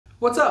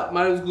What's up?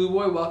 My name is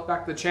Glueboy. Welcome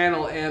back to the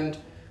channel, and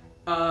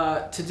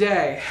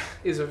today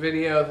is a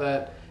video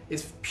that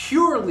is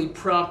purely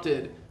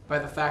prompted by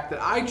the fact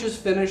that I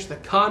just finished the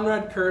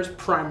Konrad Curze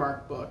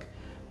Primarch book,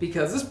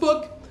 because this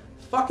book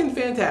is fucking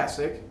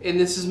fantastic, and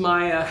this is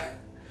my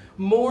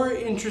more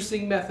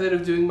interesting method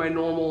of doing my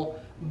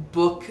normal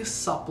book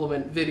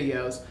supplement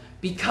videos,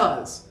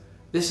 because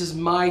this is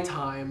my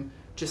time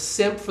to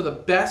simp for the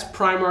best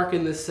Primarch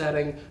in this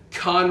setting,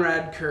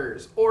 Konrad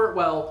Curze, or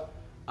well,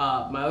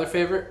 my other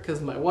favorite,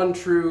 because my one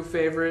true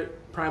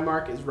favorite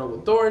Primarch is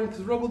Roboldorn,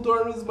 because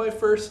Roboldorn was my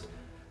first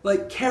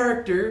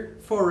character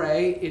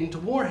foray into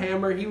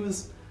Warhammer. He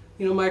was,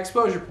 my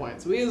exposure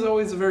point, so he is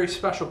always a very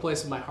special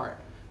place in my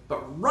heart.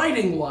 But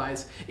writing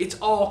wise, it's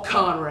all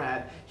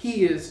Konrad.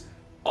 He is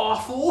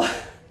awful,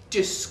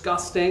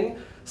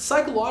 disgusting,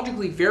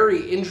 psychologically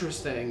very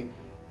interesting,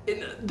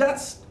 and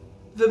that's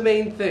the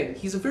main thing.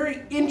 He's a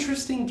very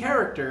interesting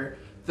character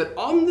that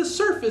on the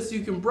surface you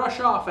can brush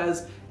off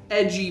as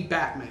edgy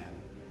Batman,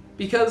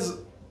 because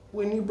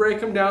when you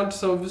break him down to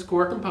some of his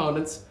core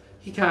components,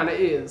 he kind of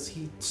is.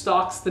 He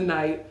stalks the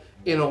night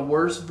in a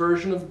worse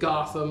version of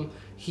Gotham.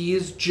 He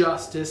is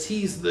justice.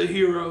 He's the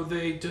hero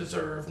they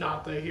deserve,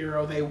 not the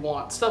hero they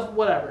want. Stuff,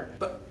 whatever.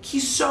 But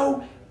he's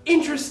so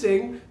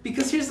interesting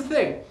because here's the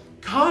thing.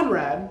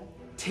 Konrad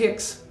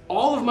ticks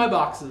all of my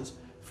boxes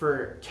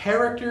for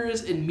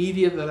characters and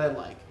media that I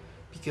like.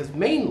 Because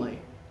mainly,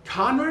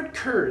 Konrad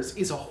Curze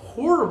is a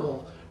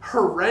horrible,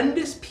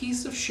 horrendous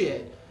piece of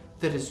shit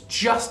that is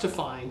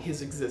justifying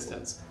his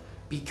existence,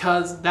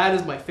 because that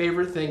is my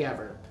favorite thing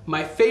ever.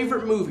 My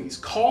favorite movies,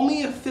 call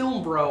me a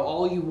film bro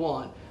all you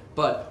want,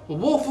 but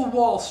Wolf of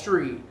Wall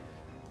Street,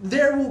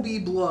 There Will Be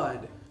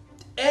Blood,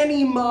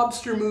 any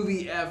mobster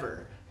movie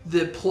ever,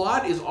 the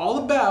plot is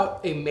all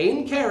about a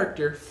main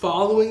character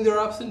following their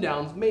ups and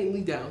downs, mainly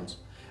downs,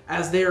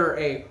 as they're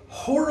a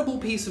horrible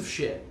piece of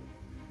shit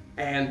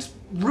and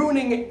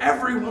ruining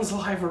everyone's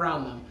life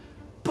around them.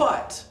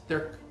 But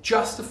they're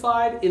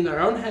justified in their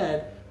own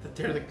head that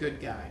they're the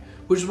good guy,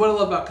 which is what I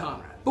love about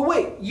Konrad. But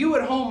wait, you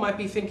at home might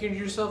be thinking to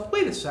yourself,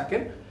 wait a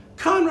second,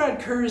 Konrad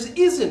Curze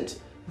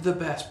isn't the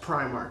best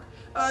Primarch.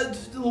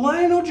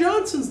 Lionel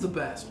Johnson's the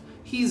best.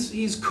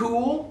 He's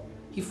cool,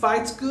 he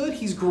fights good,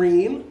 he's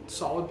green,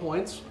 solid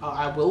points,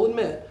 I will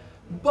admit,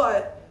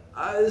 but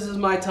this is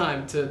my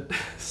time to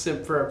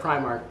simp for a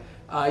Primarch.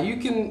 You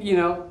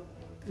can,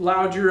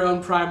 loud your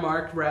own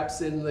Primarch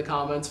reps in the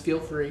comments, feel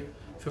free.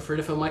 Feel free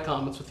to fill my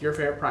comments with your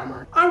favorite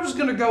Primarch. I'm just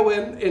gonna go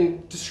in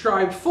and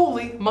describe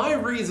fully my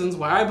reasons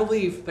why I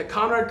believe that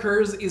Konrad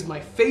Curze is my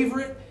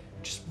favorite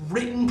just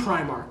written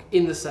Primarch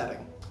in the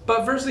setting.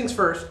 But first things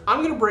first,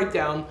 I'm gonna break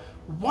down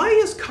why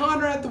is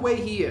Konrad the way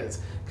he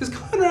is? Because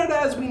Konrad,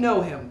 as we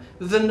know him,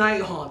 the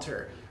Night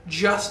Haunter,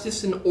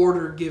 justice and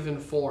order given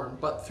form,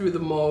 but through the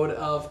mode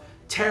of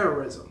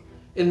terrorism,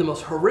 in the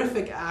most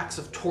horrific acts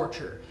of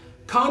torture.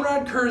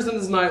 Konrad Curze and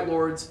his Night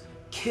Lords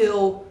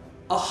kill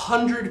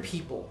 100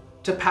 people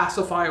to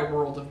pacify a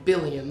world of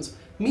billions.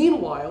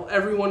 Meanwhile,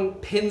 everyone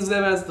pins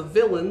them as the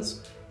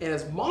villains and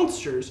as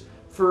monsters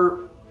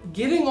for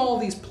getting all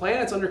these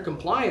planets under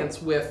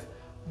compliance with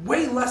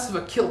way less of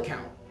a kill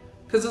count.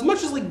 Because as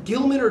much as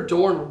Gilman or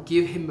Dorn will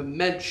give him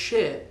immense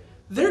shit,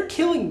 they're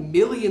killing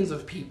millions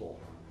of people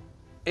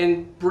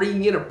and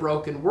bringing in a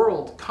broken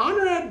world.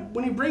 Konrad,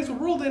 when he brings a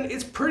world in,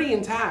 it's pretty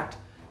intact.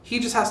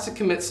 He just has to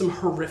commit some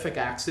horrific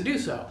acts to do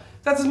so.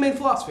 That's his main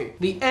philosophy.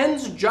 The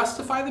ends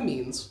justify the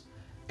means,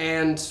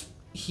 and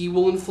he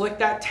will inflict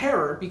that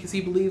terror because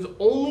he believes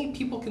only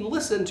people can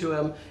listen to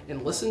him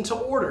and listen to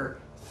order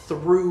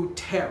through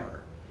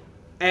terror.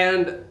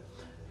 And it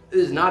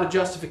is not a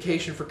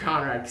justification for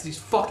Konrad because he's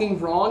fucking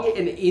wrong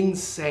and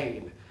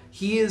insane.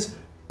 He is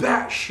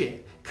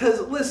batshit. Because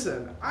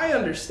listen, I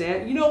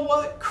understand, you know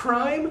what?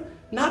 Crime,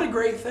 not a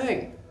great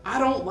thing. I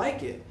don't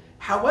like it.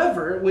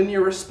 However, when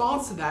your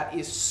response to that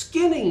is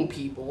skinning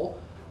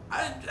people,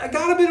 I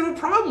got a bit of a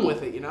problem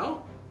with it,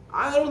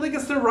 I don't think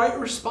it's the right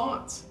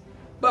response.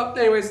 But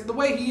anyways, the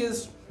way he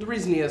is, the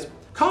reason he is,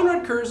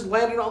 Konrad Curze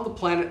landed on the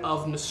planet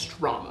of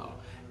Nostromo.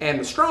 And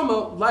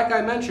Nostromo, like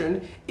I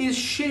mentioned, is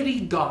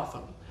shitty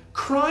Gotham.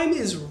 Crime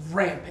is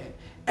rampant.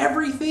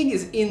 Everything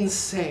is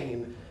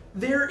insane.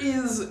 There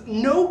is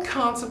no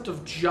concept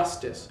of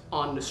justice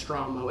on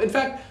Nostromo. In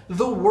fact,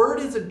 the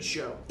word is a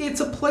joke. It's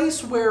a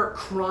place where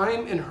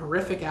crime and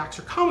horrific acts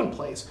are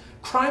commonplace.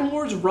 Crime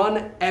lords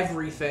run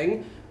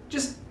everything.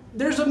 Just,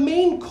 there's a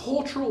main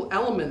cultural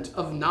element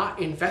of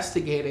not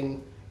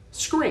investigating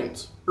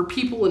screams or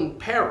people in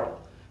peril,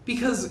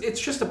 because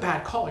it's just a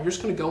bad call. You're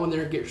just gonna go in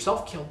there and get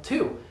yourself killed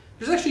too.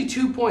 There's actually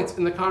 2 points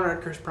in the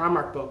Konrad Curze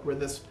Primarch book where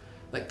this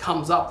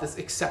comes up, this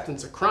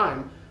acceptance of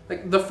crime.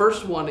 The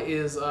first one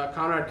is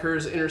Konrad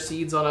Curze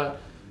intercedes on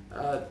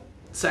a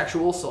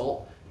sexual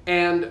assault,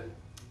 and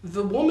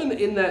the woman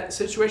in that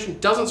situation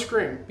doesn't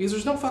scream because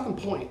there's no fucking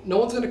point. No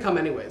one's gonna come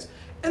anyways.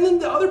 And then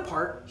the other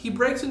part, he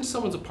breaks into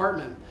someone's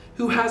apartment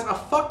who has a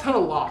fuck ton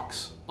of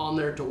locks on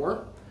their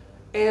door,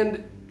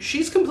 and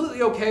she's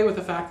completely okay with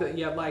the fact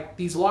that,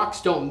 these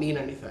locks don't mean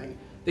anything.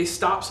 They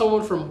stop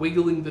someone from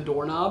wiggling the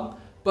doorknob,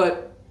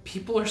 but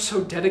people are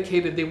so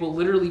dedicated they will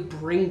literally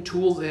bring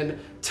tools in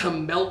to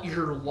melt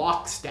your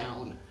locks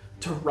down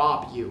to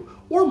rob you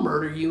or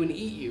murder you and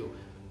eat you.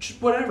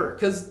 Just whatever,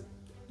 because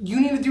you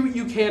need to do what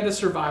you can to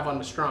survive on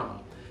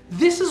Nostromo.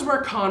 This is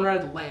where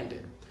Konrad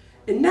landed.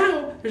 And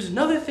now there's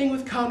another thing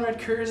with Konrad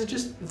Curze,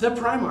 just the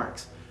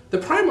Primarchs. The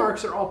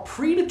Primarchs are all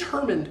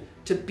predetermined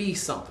to be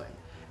something.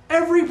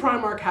 Every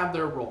Primarch had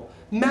their role.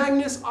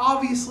 Magnus,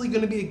 obviously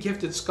going to be a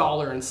gifted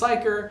scholar and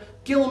psyker.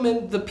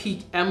 Guilliman, the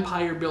peak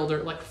empire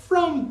builder. Like,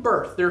 from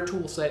birth, their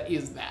toolset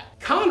is that.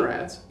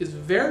 Konrad's is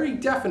very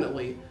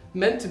definitely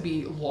meant to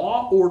be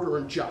law, order,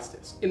 and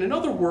justice. In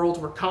another world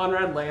where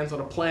Konrad lands on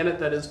a planet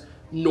that is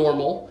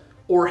normal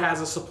or has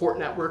a support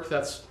network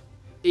that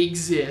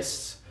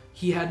exists,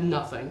 he had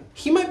nothing.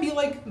 He might be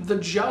like the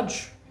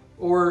judge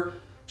or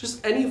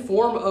just any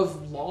form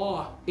of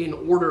law and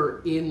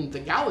order in the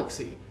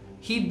galaxy.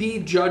 He'd be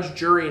judge,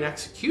 jury, and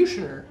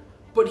executioner,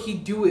 but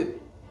he'd do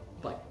it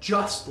like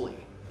justly.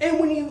 And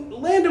when you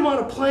land him on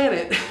a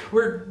planet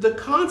where the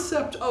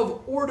concept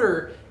of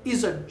order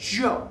is a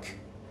joke,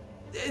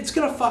 it's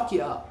gonna fuck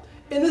you up.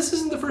 And this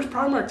isn't the first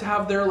Primarch to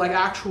have their like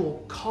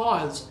actual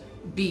cause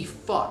be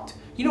fucked.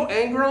 You know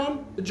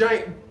Angron, the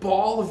giant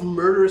ball of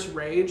murderous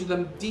rage,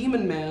 the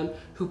demon man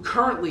who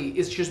currently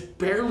is just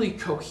barely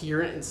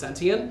coherent and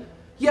sentient?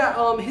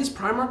 Yeah, his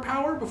Primarch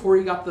power before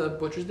he got the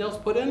Butcher's Nails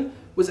put in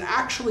was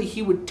actually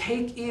he would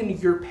take in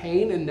your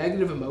pain and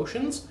negative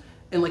emotions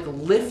and like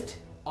lift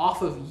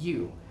off of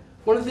you.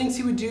 One of the things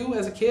he would do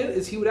as a kid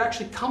is he would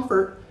actually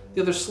comfort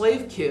the other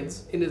slave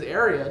kids in his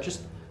area,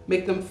 just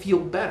make them feel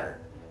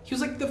better. He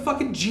was like the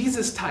fucking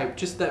Jesus type,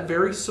 just that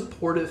very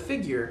supportive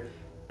figure.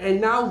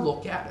 And now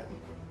look at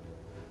him.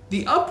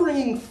 The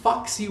upbringing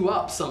fucks you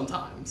up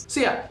sometimes. So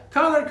yeah,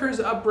 Konrad Curze's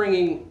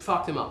upbringing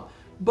fucked him up.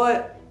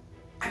 But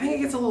I think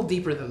it gets a little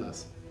deeper than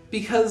this.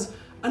 Because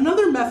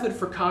another method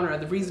for Konrad,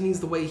 the reason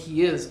he's the way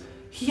he is,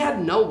 he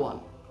had no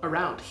one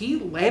around. He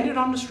landed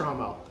on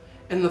Nostromo,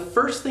 and the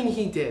first thing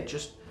he did,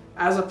 just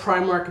as a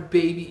Primarch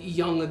baby,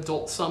 young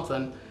adult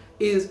something,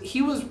 is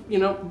he was, you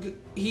know,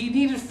 he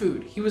needed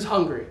food. He was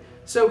hungry.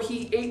 So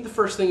he ate the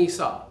first thing he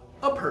saw,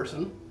 a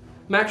person.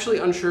 I'm actually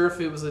unsure if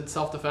it was in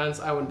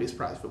self-defense. I wouldn't be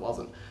surprised if it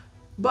wasn't.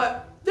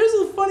 But there's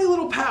a funny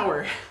little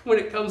power when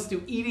it comes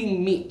to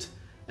eating meat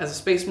as a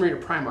Space Marine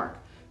or Primarch.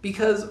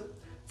 Because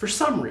for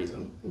some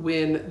reason,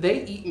 when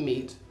they eat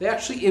meat, they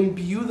actually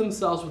imbue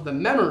themselves with the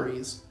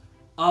memories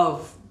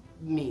of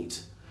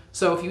meat.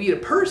 So if you eat a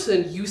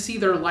person, you see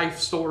their life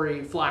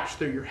story flash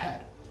through your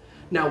head.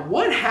 Now,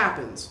 what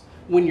happens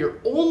when your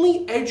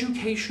only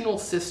educational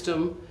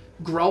system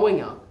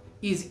growing up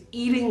is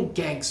eating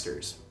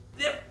gangsters?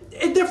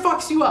 It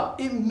fucks you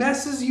up. It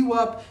messes you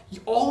up.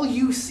 All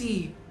you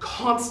see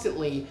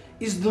constantly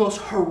is the most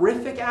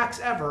horrific acts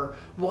ever,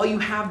 while you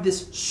have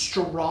this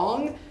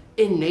strong,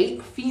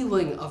 innate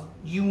feeling of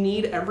you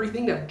need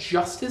everything to have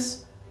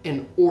justice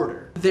and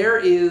order. There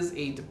is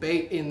a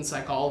debate in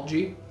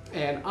psychology,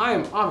 and I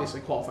am obviously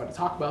qualified to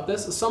talk about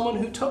this as someone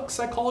who took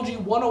Psychology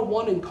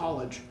 101 in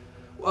college,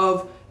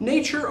 of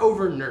nature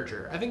over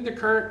nurture. I think the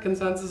current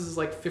consensus is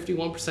like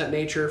 51%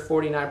 nature,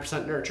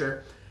 49%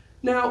 nurture.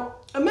 Now,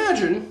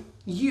 imagine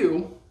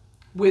you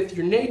with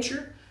your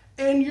nature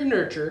and your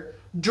nurture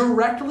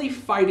directly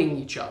fighting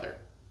each other,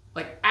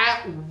 like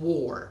at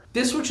war.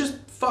 This would just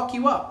fuck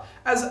you up.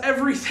 As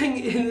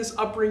everything in this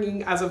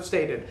upbringing, as I've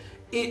stated,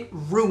 it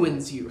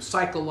ruins you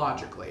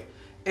psychologically.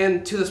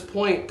 And to this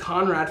point,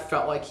 Konrad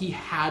felt like he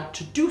had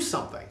to do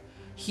something.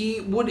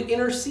 He would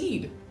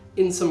intercede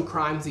in some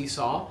crimes he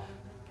saw,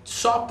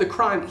 stop the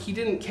crime. He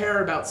didn't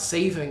care about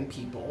saving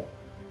people.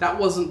 That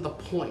wasn't the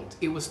point.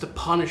 It was to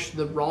punish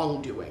the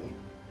wrongdoing.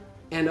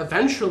 And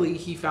eventually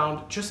he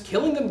found just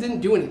killing them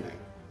didn't do anything.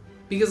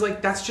 Because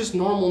like, that's just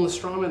normal in the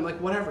Strawman, like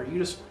whatever, you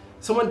just,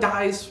 someone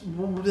dies,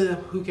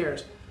 who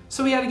cares?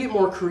 So he had to get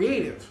more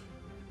creative.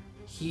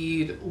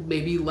 He'd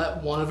maybe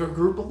let one of a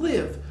group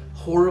live,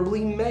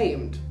 horribly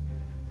maimed,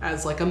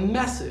 as like a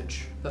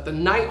message that the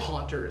Night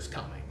Haunter is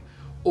coming.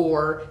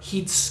 Or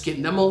he'd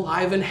skin them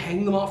alive and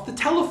hang them off the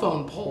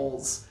telephone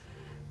poles.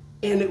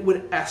 And it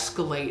would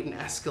escalate and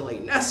escalate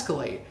and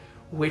escalate,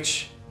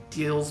 which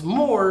deals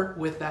more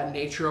with that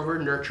nature over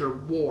nurture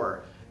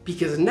war.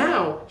 Because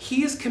now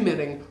he is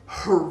committing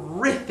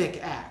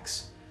horrific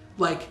acts,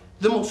 like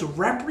the most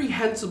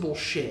reprehensible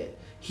shit.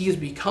 He is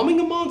becoming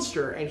a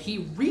monster and he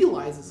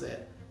realizes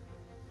it,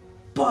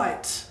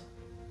 but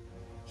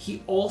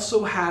he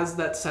also has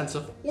that sense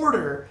of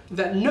order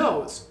that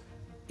knows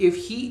if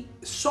he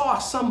saw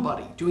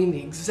somebody doing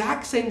the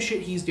exact same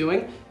shit he's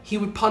doing, he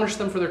would punish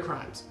them for their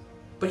crimes.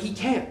 But he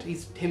can't.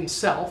 He's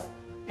himself,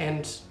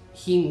 and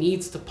he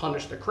needs to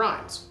punish the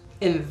crimes.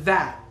 And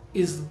that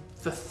is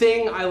the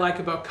thing I like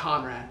about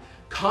Konrad.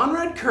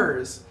 Konrad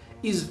Curze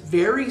is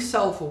very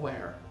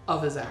self-aware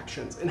of his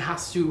actions and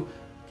has to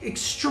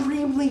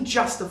extremely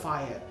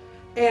justify it.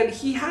 And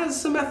he has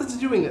some methods of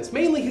doing this,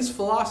 mainly his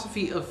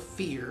philosophy of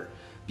fear,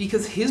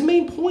 because his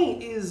main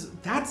point is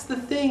that's the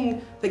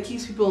thing that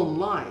keeps people in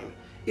line.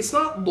 It's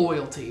not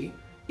loyalty.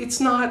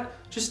 It's not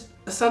just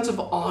a sense of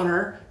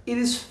honor. It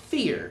is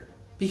fear.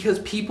 because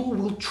people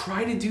will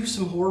try to do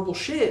some horrible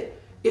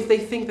shit if they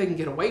think they can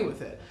get away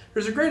with it.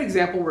 There's a great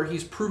example where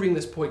he's proving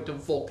this point to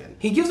Vulcan.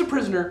 He gives a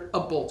prisoner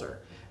a bolter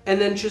and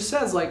then just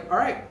says like, all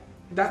right,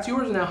 that's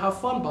yours now, have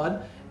fun,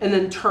 bud. And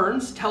then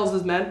turns, tells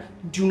his men,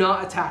 do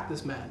not attack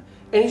this man.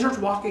 And he starts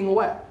walking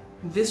away.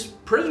 This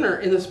prisoner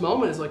in this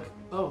moment is like,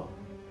 oh,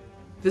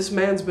 this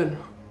man's been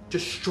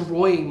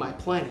destroying my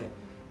planet.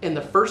 And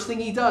the first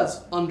thing he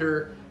does,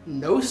 under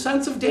no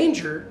sense of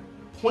danger,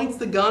 points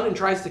the gun and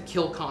tries to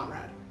kill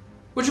Konrad.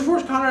 Which of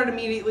course Konrad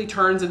immediately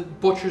turns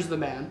and butchers the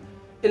man.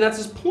 And that's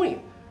his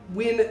point.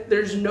 When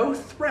there's no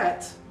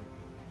threat,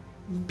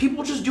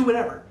 people just do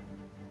whatever.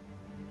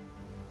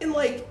 And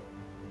like,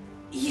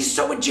 he's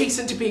so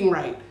adjacent to being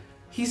right.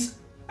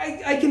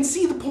 I can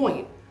see the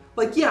point.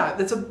 Like, yeah,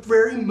 that's a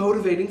very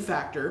motivating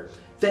factor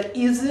that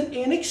isn't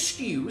an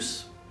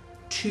excuse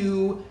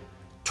to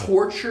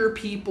torture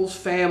people's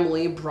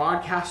family,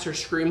 broadcast their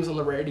screams on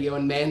the radio,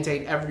 and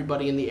mandate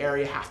everybody in the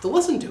area have to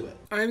listen to it.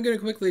 I'm going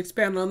to quickly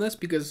expand on this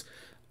because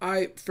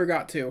I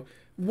forgot to.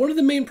 One of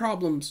the main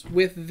problems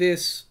with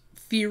this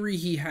theory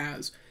he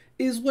has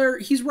is where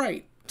he's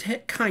right,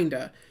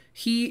 kinda.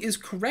 He is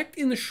correct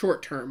in the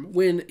short term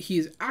when he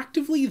is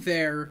actively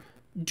there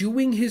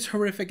doing his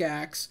horrific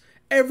acts.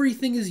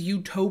 Everything is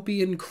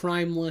utopian,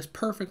 crimeless,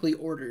 perfectly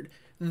ordered.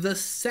 The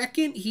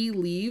second he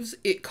leaves,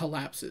 it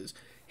collapses.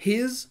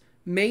 His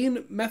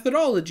main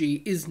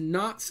methodology is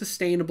not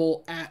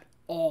sustainable at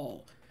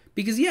all.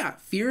 Because yeah,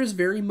 fear is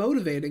very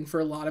motivating for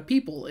a lot of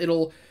people.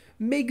 It'll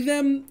make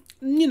them,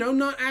 you know,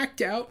 not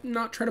act out,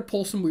 not try to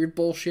pull some weird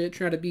bullshit,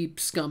 try to be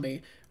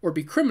scummy or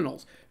be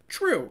criminals.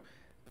 True.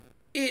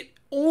 It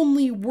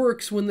only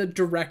works when the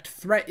direct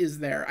threat is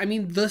there. I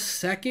mean, the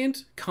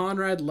second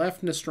Konrad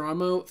left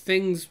Nostromo,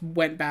 things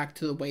went back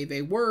to the way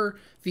they were.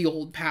 The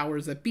old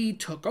powers that be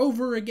took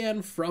over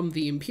again from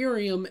the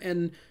Imperium,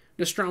 and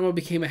Nostromo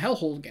became a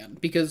hellhole again,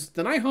 because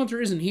the Night Haunter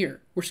isn't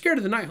here. We're scared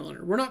of the Night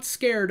Haunter. We're not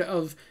scared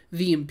of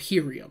the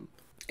Imperium.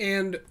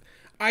 And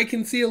I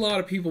can see a lot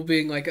of people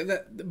being like,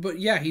 that, but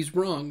yeah, he's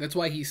wrong. That's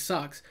why he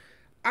sucks.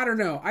 I don't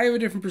know. I have a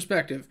different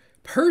perspective.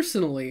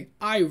 Personally,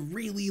 I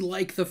really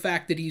like the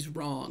fact that he's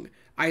wrong.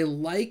 I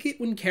like it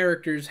when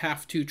characters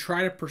have to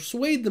try to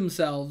persuade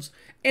themselves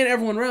and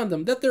everyone around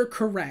them that they're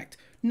correct.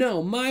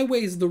 No, my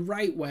way's the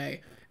right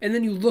way. And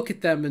then you look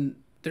at them and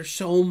there's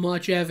so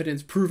much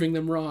evidence proving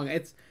them wrong.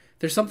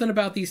 There's something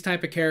about these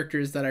type of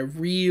characters that I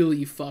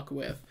really fuck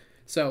with.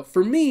 So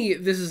for me,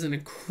 this is an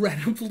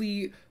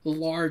incredibly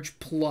large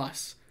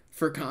plus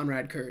for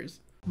Konrad Curze.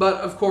 But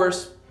of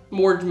course,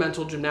 more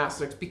mental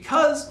gymnastics,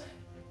 because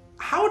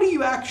how do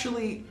you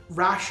actually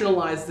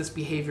rationalize this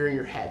behavior in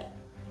your head?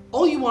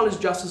 All you want is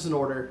justice and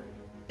order,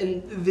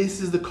 and this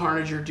is the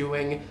carnage you're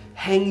doing,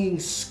 hanging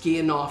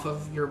skin off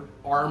of your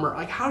armor.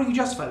 Like, how do you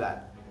justify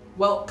that?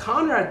 Well,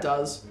 Konrad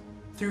does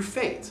through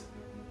fate.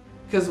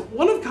 Because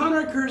one of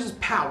Konrad Curze's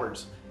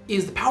powers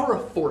is the power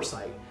of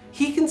foresight.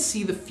 He can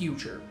see the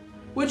future,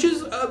 which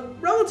is a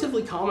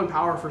relatively common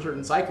power for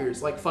certain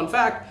psykers. Like, fun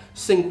fact,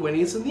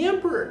 Sanguinius and the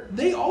Emperor,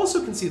 they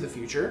also can see the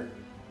future,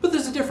 but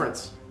there's a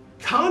difference.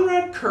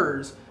 Konrad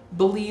Curze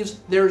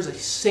believes there's a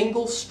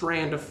single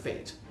strand of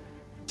fate.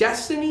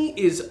 Destiny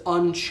is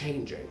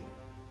unchanging.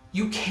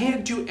 You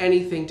can't do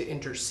anything to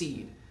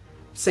intercede.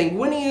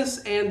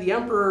 Sanguinius and the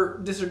Emperor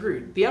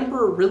disagreed. The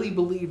Emperor really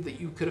believed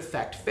that you could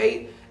affect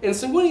fate, and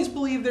Sanguinius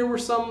believed there were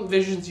some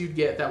visions you'd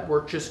get that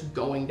were just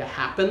going to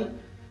happen.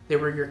 They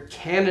were your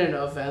canon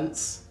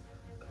events,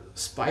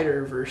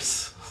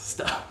 Spider-Verse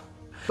stuff.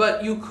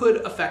 But you could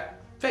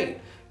affect fate.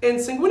 And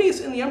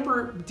Sanguinius and the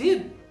Emperor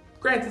did,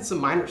 granted some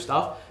minor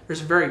stuff. There's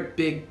very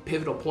big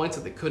pivotal points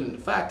that they couldn't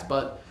affect,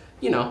 but,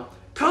 you know,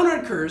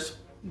 Konrad Curze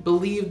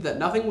believed that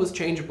nothing was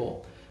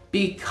changeable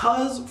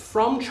because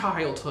from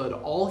childhood,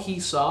 all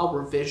he saw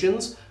were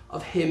visions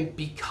of him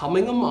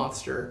becoming a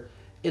monster,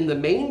 and the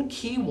main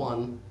key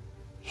one,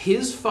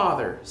 his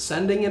father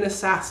sending an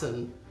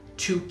assassin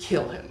to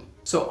kill him.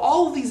 So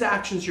all of these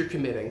actions you're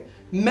committing,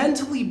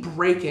 mentally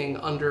breaking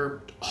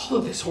under all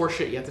of this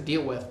horseshit you have to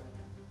deal with,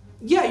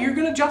 yeah, you're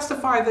gonna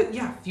justify that,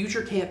 yeah,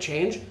 future can't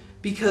change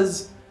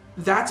because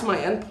that's my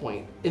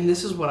endpoint, and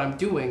this is what I'm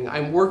doing.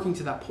 I'm working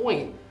to that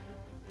point.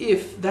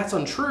 If that's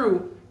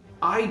untrue,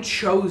 I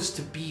chose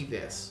to be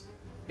this.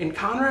 And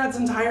Konrad's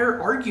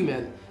entire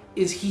argument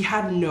is he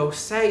had no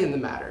say in the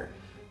matter.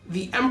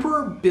 The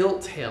Emperor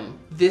built him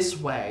this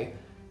way.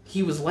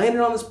 He was landed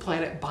on this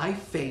planet by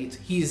fate.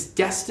 He is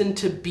destined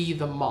to be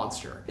the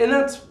monster. And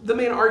that's the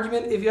main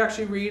argument. If you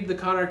actually read the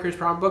Konrad Curze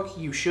Primarch book,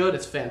 you should.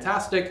 It's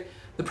fantastic.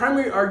 The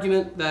primary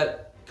argument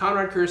that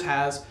Konrad Curze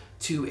has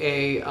to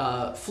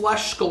a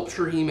flesh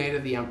sculpture he made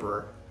of the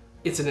Emperor,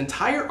 it's an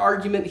entire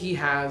argument he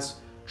has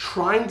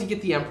trying to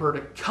get the Emperor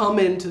to come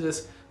into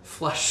this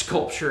flesh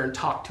sculpture and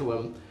talk to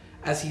him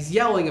as he's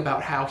yelling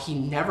about how he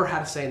never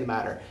had a say in the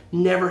matter,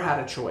 never had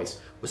a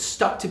choice, was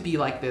stuck to be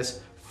like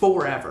this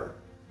forever.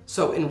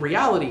 So in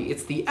reality,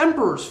 it's the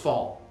Emperor's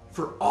fault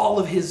for all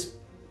of his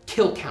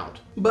kill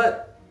count.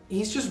 But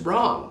he's just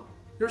wrong.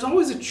 There's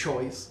always a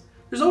choice.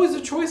 There's always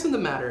a choice in the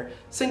matter.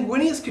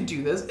 Sanguinius could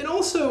do this, and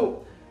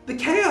also The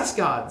Chaos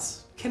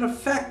Gods can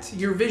affect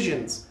your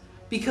visions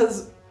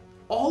because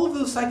all of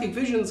those psychic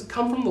visions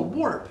come from the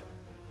warp,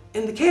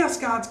 and the Chaos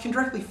Gods can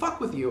directly fuck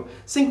with you.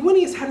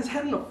 Sanguinius had his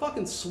head in a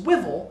fucking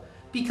swivel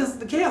because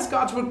the Chaos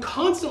Gods would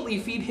constantly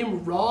feed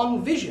him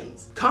wrong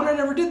visions. Konrad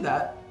never did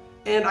that,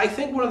 and I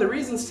think one of the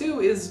reasons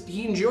too is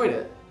he enjoyed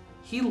it.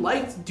 He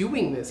liked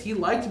doing this. He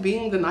liked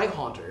being the Night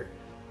Haunter.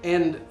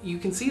 And you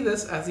can see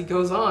this as he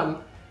goes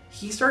on.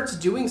 He starts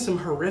doing some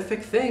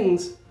horrific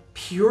things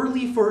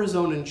purely for his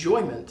own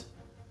enjoyment.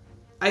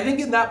 I think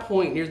at that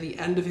point, near the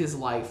end of his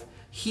life,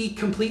 he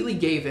completely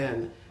gave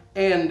in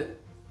and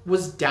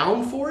was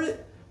down for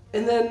it,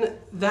 and then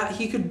that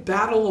he could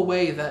battle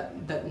away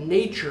that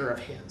nature of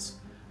his,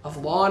 of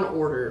law and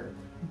order,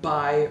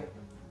 by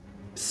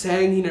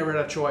saying he never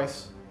had a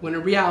choice, when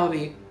in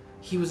reality,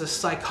 he was a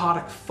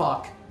psychotic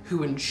fuck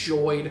who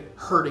enjoyed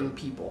hurting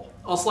people.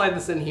 I'll slide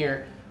this in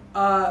here.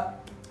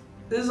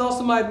 This is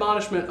also my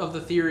admonishment of the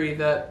theory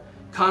that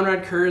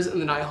Konrad Curze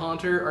and the Night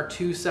Haunter are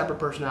two separate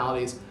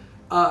personalities.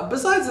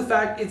 Besides the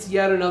fact it's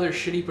yet another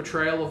shitty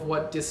portrayal of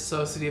what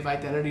dissociative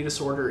identity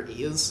disorder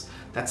is.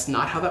 That's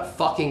not how that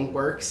fucking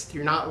works.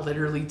 You're not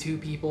literally two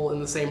people in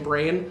the same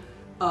brain.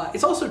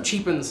 It also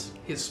cheapens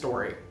his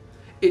story.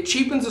 It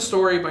cheapens the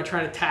story by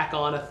trying to tack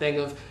on a thing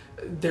of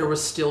there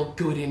was still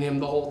good in him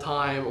the whole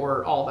time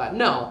or all that.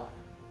 No.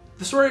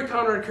 The story of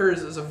Konrad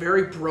Curze is a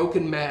very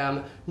broken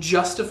man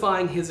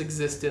justifying his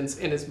existence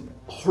and his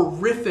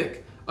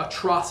horrific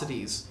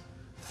atrocities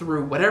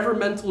through whatever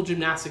mental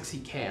gymnastics he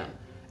can.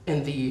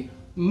 And the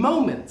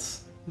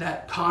moments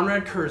that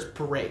Konrad Curze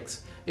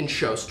breaks and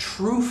shows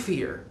true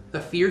fear,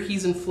 the fear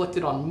he's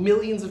inflicted on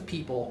millions of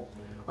people,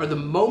 are the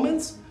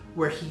moments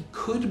where he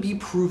could be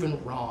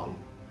proven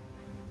wrong.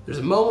 There's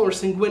a moment where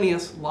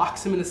Sanguinius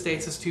locks him in a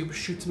stasis tube,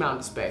 shoots him out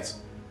into space.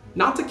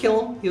 Not to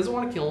kill him, he doesn't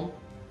want to kill him.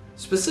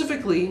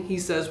 Specifically, he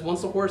says,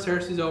 once the Horus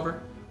Heresy is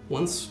over,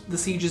 once the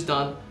siege is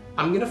done,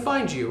 I'm gonna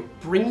find you,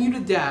 bring you to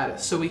Dad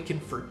so he can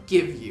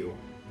forgive you.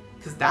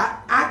 Because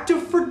that act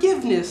of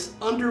forgiveness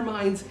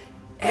undermines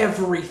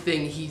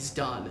everything he's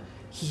done.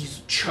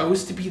 He's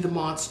chose to be the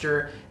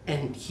monster,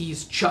 and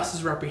he's just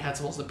as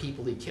reprehensible as the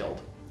people he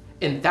killed.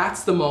 And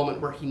that's the moment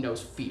where he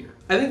knows fear.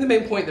 I think the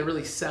main point that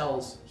really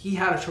sells he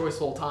had a choice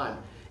the whole time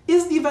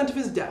is the event of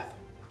his death.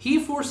 He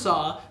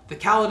foresaw the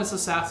Calidus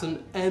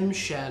assassin M.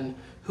 Shen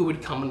who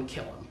would come and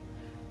kill him.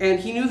 And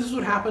he knew this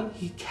would happen.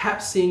 He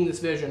kept seeing this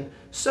vision.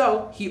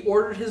 So he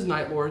ordered his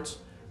Night Lords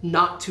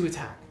not to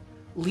attack.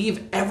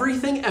 Leave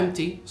everything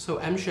empty so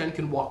M. Shen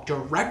can walk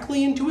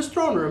directly into his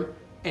throne room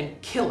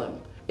and kill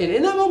him. And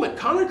in that moment,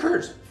 Konrad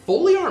Curze,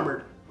 fully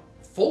armored,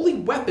 fully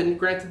weaponed,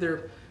 granted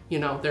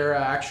they're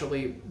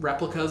actually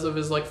replicas of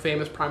his like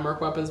famous Primarch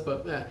weapons,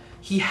 but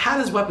he had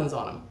his weapons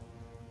on him.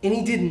 And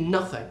he did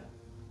nothing.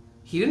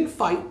 He didn't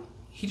fight.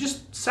 He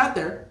just sat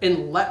there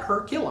and let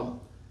her kill him.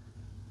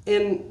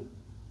 And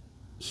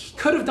he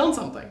could have done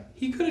something.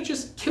 He could have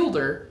just killed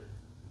her,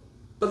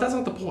 but that's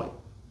not the point.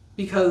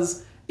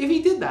 Because if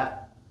he did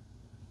that,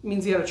 it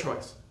means he had a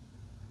choice.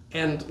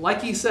 And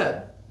like he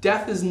said,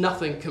 death is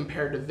nothing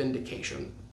compared to vindication.